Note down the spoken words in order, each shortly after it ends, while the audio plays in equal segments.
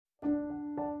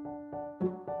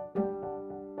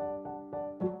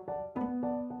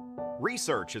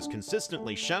Research has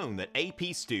consistently shown that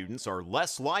AP students are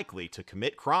less likely to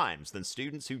commit crimes than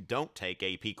students who don't take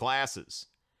AP classes.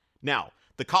 Now,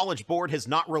 the College Board has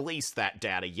not released that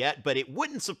data yet, but it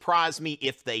wouldn't surprise me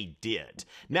if they did.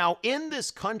 Now, in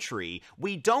this country,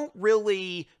 we don't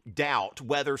really doubt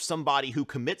whether somebody who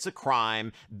commits a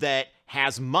crime that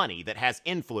has money, that has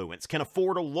influence, can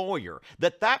afford a lawyer,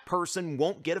 that person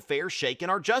won't get a fair shake in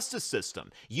our justice system.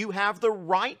 You have the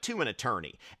right to an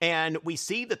attorney, and we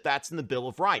see that that's in the Bill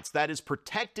of Rights. That is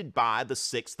protected by the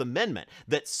Sixth Amendment,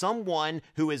 that someone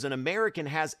who is an American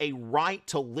has a right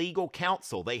to legal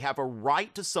counsel. They have a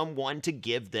right to someone to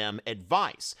give them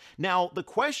advice. Now, the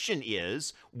question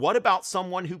is, what about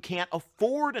someone who can't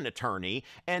afford an attorney?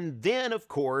 And then, of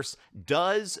course,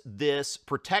 does this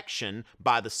protection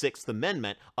by the Sixth Amendment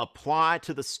apply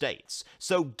to the states?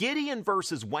 So Gideon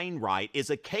versus Wainwright is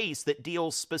a case that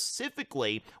deals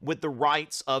specifically with the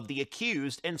rights of the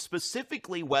accused, and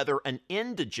specifically whether an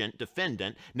indigent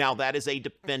defendant, now that is a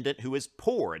defendant who is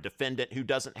poor, a defendant who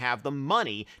doesn't have the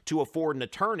money to afford an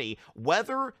attorney,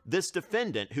 whether this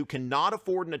defendant who cannot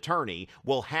afford an attorney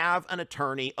will have an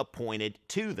attorney appointed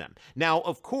to them. Now,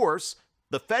 of course,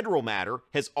 the federal matter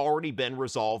has already been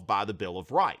resolved by the Bill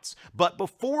of Rights. But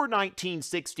before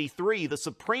 1963, the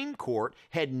Supreme Court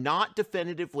had not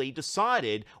definitively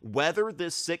decided whether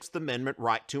this Sixth Amendment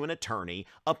right to an attorney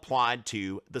applied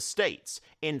to the states.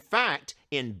 In fact,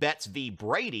 in Betts v.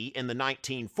 Brady in the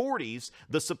 1940s,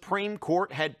 the Supreme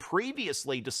Court had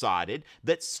previously decided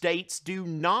that states do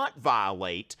not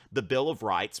violate the Bill of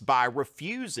Rights by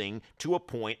refusing to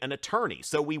appoint an attorney.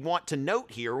 So we want to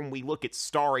note here, when we look at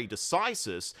stare decisis,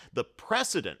 the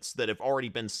precedents that have already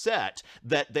been set,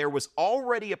 that there was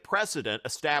already a precedent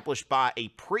established by a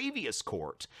previous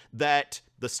court that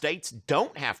the states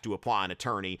don't have to apply an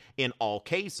attorney in all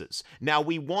cases. Now,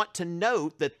 we want to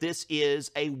note that this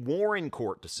is a Warren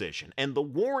Court decision, and the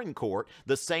Warren Court,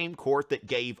 the same court that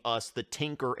gave us the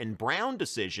Tinker and Brown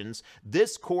decisions,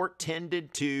 this court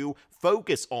tended to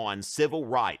focus on civil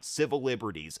rights, civil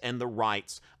liberties, and the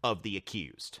rights of the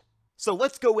accused. So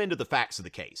let's go into the facts of the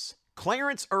case.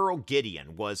 Clarence Earl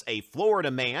Gideon was a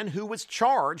Florida man who was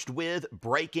charged with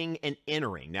breaking and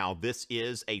entering. Now, this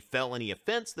is a felony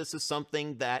offense. This is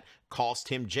something that cost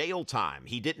him jail time.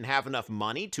 He didn't have enough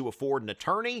money to afford an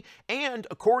attorney, and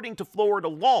according to Florida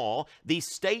law, the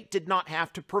state did not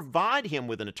have to provide him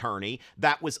with an attorney.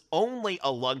 That was only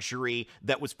a luxury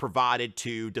that was provided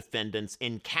to defendants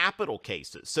in capital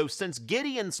cases. So since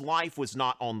Gideon's life was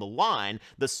not on the line,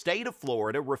 the state of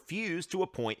Florida refused to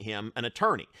appoint him an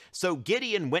attorney. So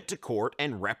Gideon went to court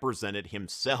and represented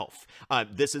himself.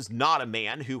 This is not a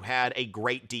man who had a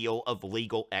great deal of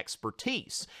legal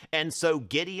expertise, and so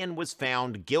Gideon was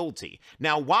found guilty.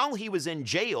 Now, while he was in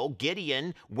jail,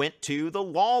 Gideon went to the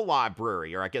law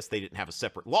library, or I guess they didn't have a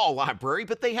separate law library,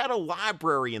 but they had a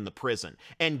library in the prison.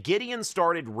 And Gideon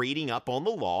started reading up on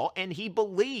the law, and he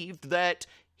believed that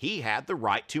he had the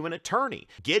right to an attorney.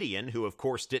 Gideon, who of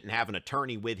course didn't have an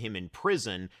attorney with him in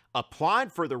prison,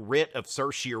 applied for the writ of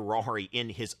certiorari in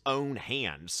his own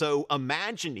hand. So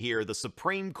imagine here the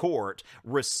Supreme Court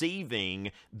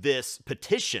receiving this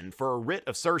petition for a writ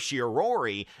of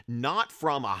certiorari, not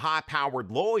from a high-powered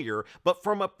lawyer, but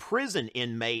from a prison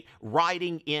inmate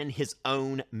writing in his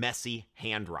own messy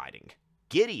handwriting.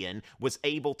 Gideon was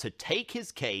able to take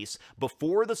his case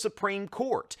before the Supreme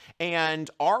Court and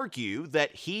argue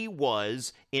that he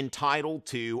was entitled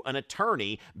to an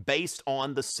attorney based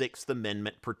on the Sixth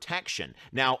Amendment protection.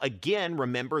 Now, again,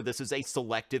 remember, this is a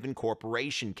selective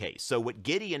incorporation case. So what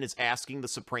Gideon is asking the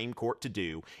Supreme Court to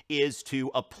do is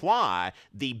to apply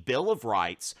the Bill of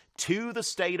Rights to the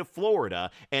state of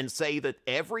Florida and say that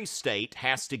every state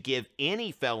has to give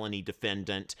any felony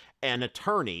defendant an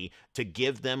attorney to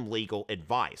give them legal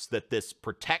advice, that this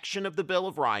protection of the Bill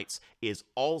of Rights is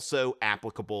also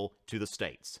applicable to the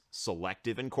states.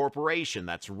 Selective incorporation,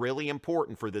 that's really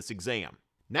important for this exam.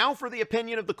 Now for the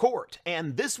opinion of the court,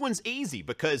 and this one's easy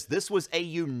because this was a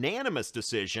unanimous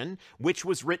decision which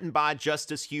was written by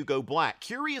Justice Hugo Black.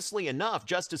 Curiously enough,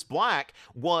 Justice Black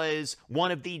was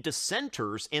one of the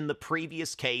dissenters in the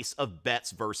previous case of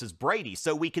Betts versus Brady.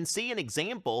 So we can see an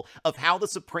example of how the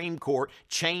Supreme Court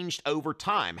changed over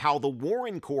time, how the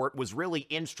Warren Court was really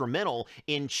instrumental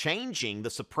in changing the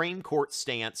Supreme Court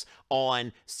stance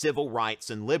on civil rights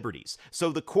and liberties.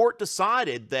 So the court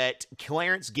decided that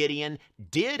Clarence Gideon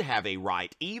did have a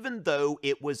right, even though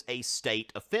it was a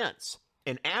state offense.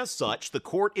 And as such, the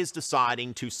court is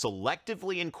deciding to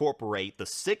selectively incorporate the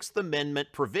Sixth Amendment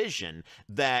provision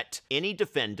that any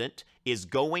defendant is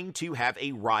going to have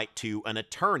a right to an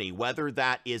attorney, whether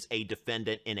that is a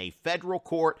defendant in a federal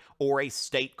court or a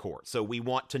state court. So we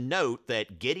want to note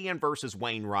that Gideon versus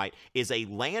Wainwright is a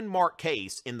landmark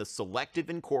case in the selective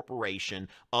incorporation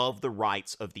of the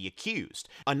rights of the accused.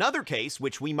 Another case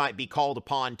which we might be called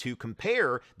upon to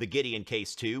compare the Gideon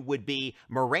case to would be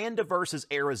Miranda versus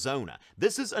Arizona.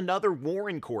 This is another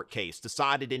Warren Court case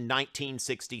decided in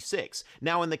 1966.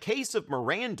 Now, in the case of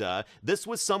Miranda, this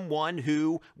was someone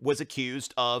who was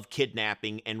accused of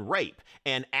kidnapping and rape.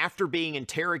 And after being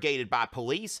interrogated by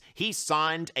police, he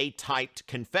signed a typed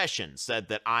confession, said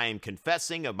that I am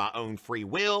confessing of my own free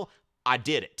will, I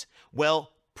did it.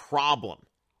 Well, problem.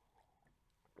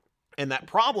 And that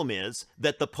problem is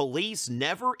that the police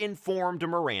never informed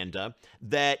Miranda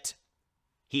that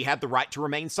he had the right to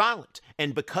remain silent.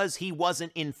 And because he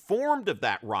wasn't informed of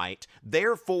that right,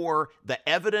 therefore, the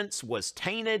evidence was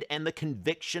tainted and the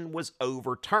conviction was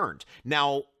overturned.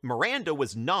 Now, Miranda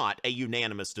was not a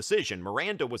unanimous decision.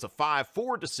 Miranda was a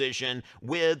 5-4 decision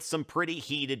with some pretty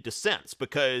heated dissents,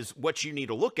 because what you need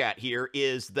to look at here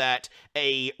is that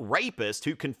a rapist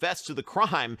who confessed to the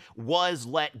crime was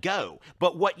let go.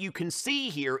 But what you can see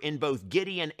here in both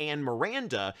Gideon and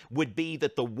Miranda would be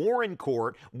that the Warren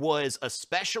Court was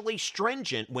especially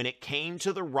stringent when it came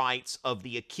to the rights of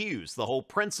the accused. The whole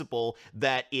principle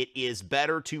that it is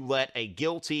better to let a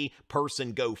guilty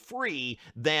person go free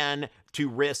than to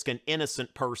risk an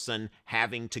innocent person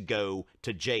having to go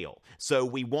to jail. So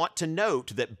we want to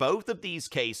note that both of these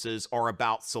cases are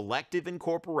about selective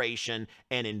incorporation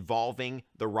and involving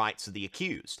the rights of the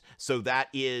accused. So that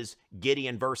is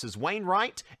Gideon versus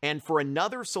Wainwright. And for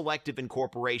another selective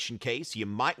incorporation case, you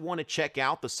might want to check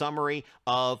out the summary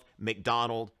of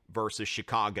McDonald versus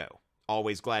Chicago.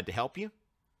 Always glad to help you.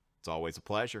 It's always a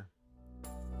pleasure.